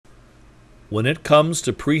When it comes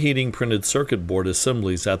to preheating printed circuit board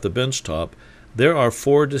assemblies at the benchtop, there are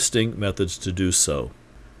 4 distinct methods to do so.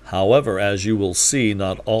 However, as you will see,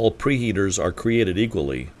 not all preheaters are created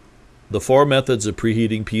equally. The 4 methods of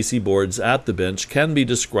preheating PC boards at the bench can be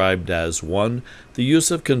described as 1. The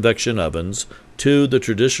use of convection ovens, 2. The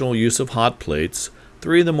traditional use of hot plates,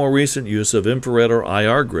 3. The more recent use of infrared or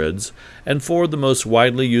IR grids, and 4. The most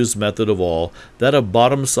widely used method of all, that of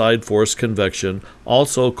bottom-side forced convection,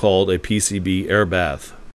 also called a PCB air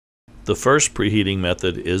bath. The first preheating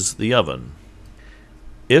method is the oven.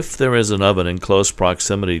 If there is an oven in close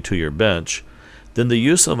proximity to your bench, then the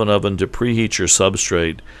use of an oven to preheat your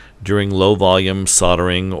substrate during low-volume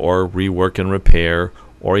soldering or rework and repair,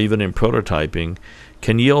 or even in prototyping,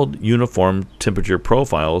 can yield uniform temperature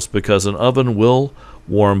profiles because an oven will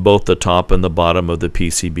warm both the top and the bottom of the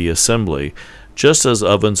PCB assembly, just as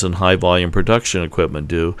ovens in high-volume production equipment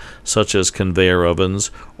do, such as conveyor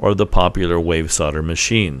ovens or the popular wave solder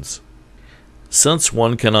machines. Since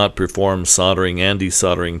one cannot perform soldering and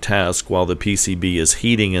desoldering tasks while the PCB is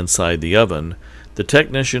heating inside the oven, the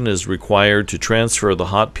technician is required to transfer the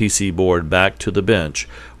hot PC board back to the bench,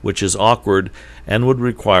 which is awkward and would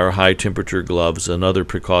require high-temperature gloves and other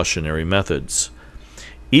precautionary methods.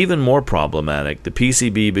 Even more problematic, the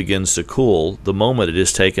PCB begins to cool the moment it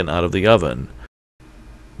is taken out of the oven.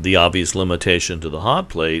 The obvious limitation to the hot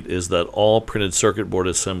plate is that all printed circuit board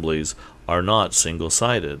assemblies are not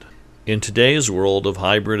single-sided. In today's world of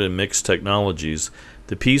hybrid and mixed technologies,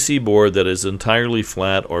 the PC board that is entirely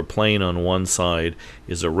flat or plain on one side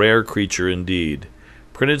is a rare creature indeed.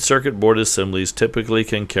 Printed circuit board assemblies typically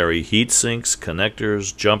can carry heat sinks,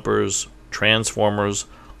 connectors, jumpers, transformers,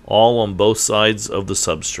 all on both sides of the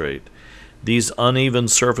substrate. These uneven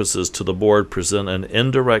surfaces to the board present an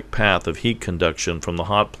indirect path of heat conduction from the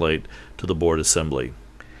hot plate to the board assembly.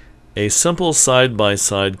 A simple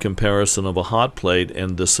side-by-side comparison of a hot plate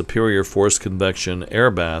and the superior forced convection air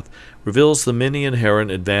bath reveals the many inherent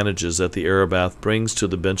advantages that the air bath brings to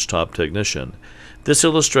the benchtop technician. This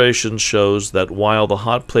illustration shows that while the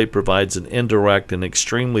hot plate provides an indirect and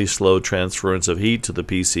extremely slow transference of heat to the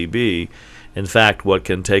PCB, in fact what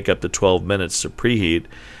can take up to 12 minutes to preheat,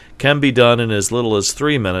 can be done in as little as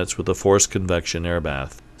 3 minutes with a forced convection air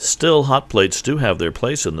bath. Still, hot plates do have their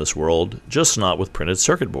place in this world, just not with printed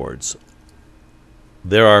circuit boards.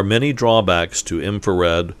 There are many drawbacks to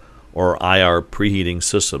infrared or IR preheating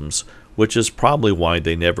systems, which is probably why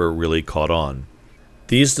they never really caught on.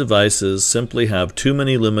 These devices simply have too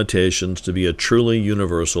many limitations to be a truly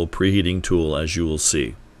universal preheating tool, as you will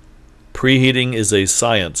see. Preheating is a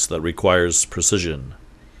science that requires precision.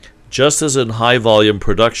 Just as in high-volume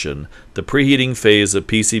production, the preheating phase of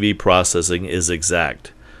PCB processing is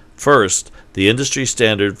exact. First, the industry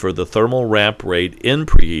standard for the thermal ramp rate in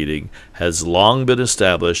preheating has long been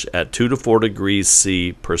established at 2 to 4 degrees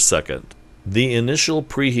C per second. The initial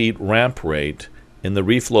preheat ramp rate in the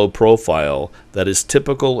reflow profile that is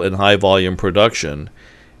typical in high-volume production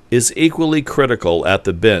is equally critical at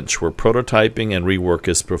the bench where prototyping and rework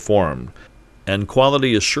is performed, and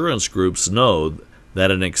quality assurance groups know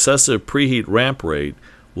that an excessive preheat ramp rate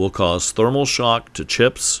will cause thermal shock to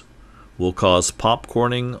chips, will cause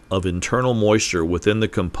popcorning of internal moisture within the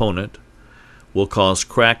component, will cause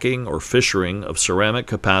cracking or fissuring of ceramic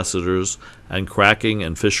capacitors, and cracking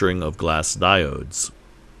and fissuring of glass diodes.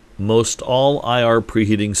 Most all IR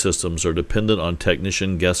preheating systems are dependent on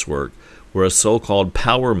technician guesswork, where a so-called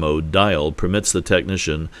power mode dial permits the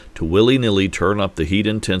technician to willy-nilly turn up the heat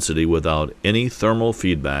intensity without any thermal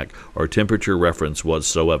feedback or temperature reference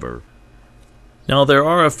whatsoever. Now, there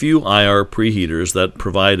are a few IR preheaters that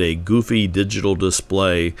provide a goofy digital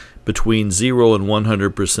display between 0 and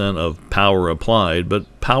 100% of power applied,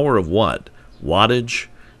 but power of what? Wattage?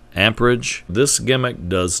 Amperage? This gimmick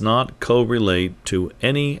does not correlate to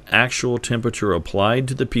any actual temperature applied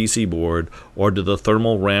to the PC board or to the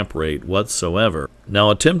thermal ramp rate whatsoever. Now,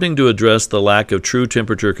 attempting to address the lack of true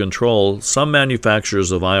temperature control, some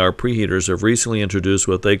manufacturers of IR preheaters have recently introduced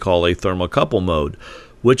what they call a thermocouple mode,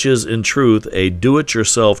 which is in truth a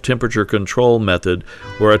do-it-yourself temperature control method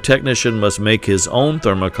where a technician must make his own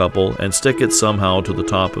thermocouple and stick it somehow to the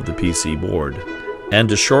top of the PC board. And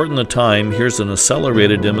to shorten the time, here's an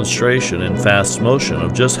accelerated demonstration in fast motion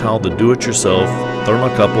of just how the do-it-yourself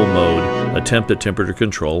thermocouple mode attempt at temperature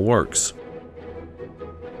control works.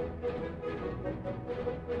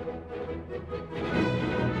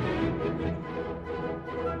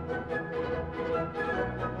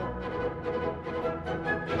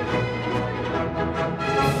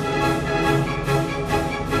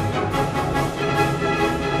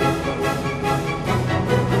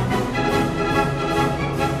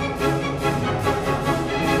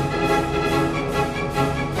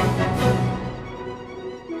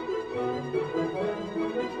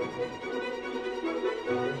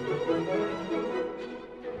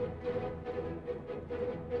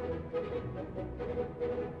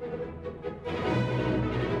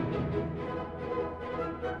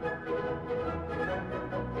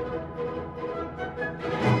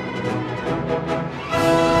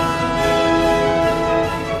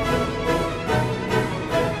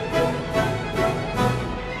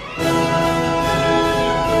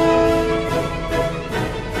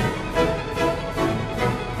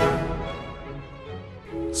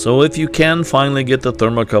 So if you can finally get the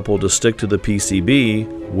thermocouple to stick to the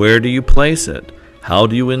PCB, where do you place it? How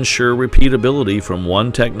do you ensure repeatability from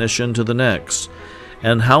one technician to the next?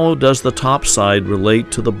 And how does the top side relate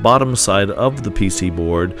to the bottom side of the PC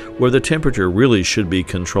board, where the temperature really should be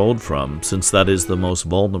controlled from, since that is the most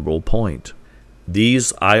vulnerable point?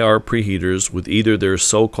 These IR preheaters, with either their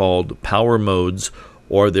so-called power modes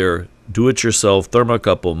or their do-it-yourself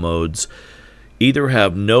thermocouple modes, either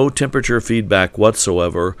have no temperature feedback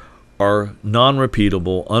whatsoever or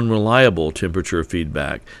non-repeatable, unreliable temperature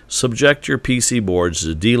feedback. Subject your PC boards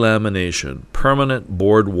to delamination, permanent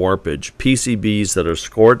board warpage, PCBs that are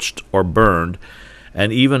scorched or burned,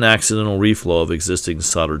 and even accidental reflow of existing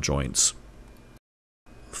solder joints.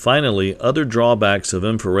 Finally, other drawbacks of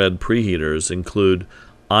infrared preheaters include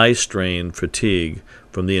eye strain fatigue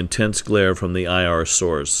from the intense glare from the IR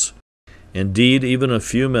source. Indeed, even a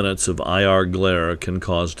few minutes of IR glare can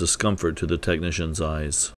cause discomfort to the technician's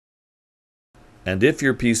eyes. And if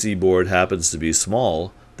your PC board happens to be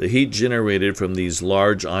small, the heat generated from these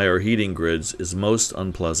large IR heating grids is most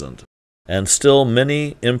unpleasant. And still,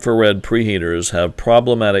 many infrared preheaters have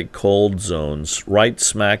problematic cold zones right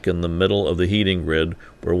smack in the middle of the heating grid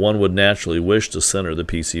where one would naturally wish to center the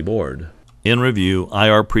PC board. In review,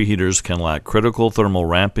 IR preheaters can lack critical thermal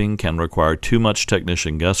ramping, can require too much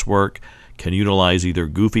technician guesswork, can utilize either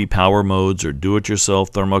goofy power modes or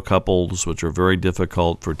do-it-yourself thermocouples, which are very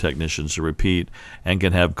difficult for technicians to repeat, and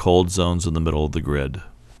can have cold zones in the middle of the grid.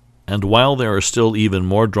 And while there are still even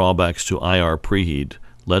more drawbacks to IR preheat,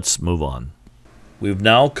 let's move on. We've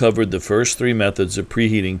now covered the first three methods of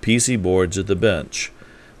preheating PC boards at the bench: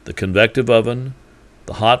 the convective oven,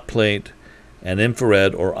 the hot plate, and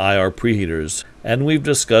infrared or IR preheaters, and we've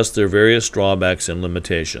discussed their various drawbacks and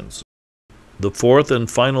limitations. The fourth and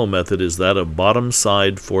final method is that of bottom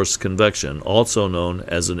side forced convection, also known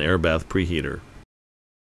as an air bath preheater.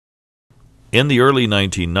 In the early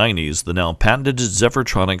 1990s, the now patented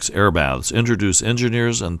Zephyrtronics air baths introduced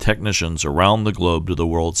engineers and technicians around the globe to the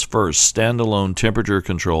world's first standalone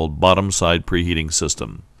temperature-controlled bottom-side preheating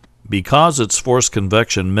system. Because its forced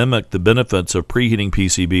convection mimicked the benefits of preheating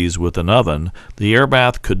PCBs with an oven, the air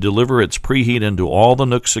bath could deliver its preheat into all the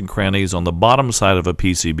nooks and crannies on the bottom side of a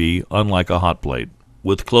PCB, unlike a hot plate.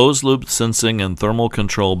 With closed-loop sensing and thermal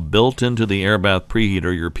control built into the air bath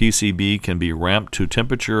preheater, your PCB can be ramped to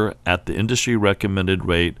temperature at the industry-recommended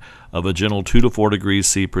rate of a gentle 2 to 4 degrees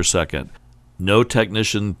C per second. No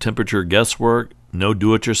technician temperature guesswork, no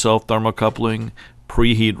do-it-yourself thermocoupling,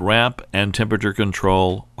 preheat ramp and temperature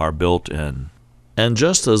control are built in. And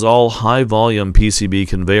just as all high-volume PCB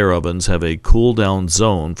conveyor ovens have a cool-down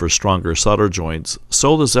zone for stronger solder joints,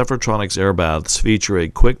 so the Zephyrtronics air baths feature a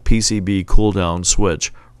quick PCB cool-down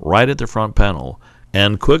switch right at the front panel,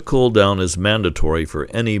 and quick cool-down is mandatory for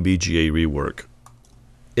any BGA rework.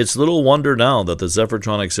 It's little wonder now that the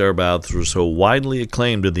Zephyrtronics air baths were so widely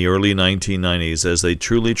acclaimed in the early 1990s, as they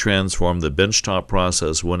truly transformed the benchtop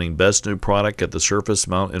process, winning Best New Product at the Surface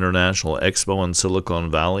Mount International Expo in Silicon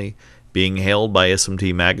Valley, being hailed by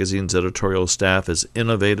SMT Magazine's editorial staff as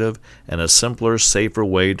innovative and a simpler, safer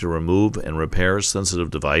way to remove and repair sensitive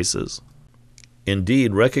devices.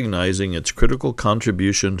 Indeed, recognizing its critical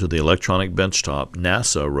contribution to the electronic benchtop,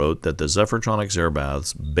 NASA wrote that the Zephyrtronics air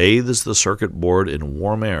baths bathes the circuit board in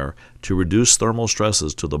warm air to reduce thermal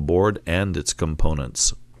stresses to the board and its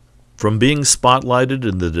components. From being spotlighted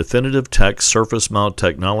in the Definitive Tech surface mount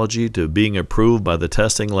technology to being approved by the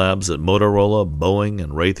testing labs at Motorola, Boeing,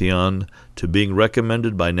 and Raytheon, to being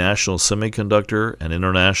recommended by National Semiconductor and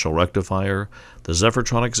International Rectifier, the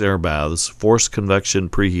Zephyrtronics air baths forced convection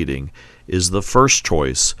preheating is the first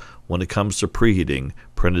choice when it comes to preheating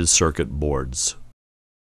printed circuit boards.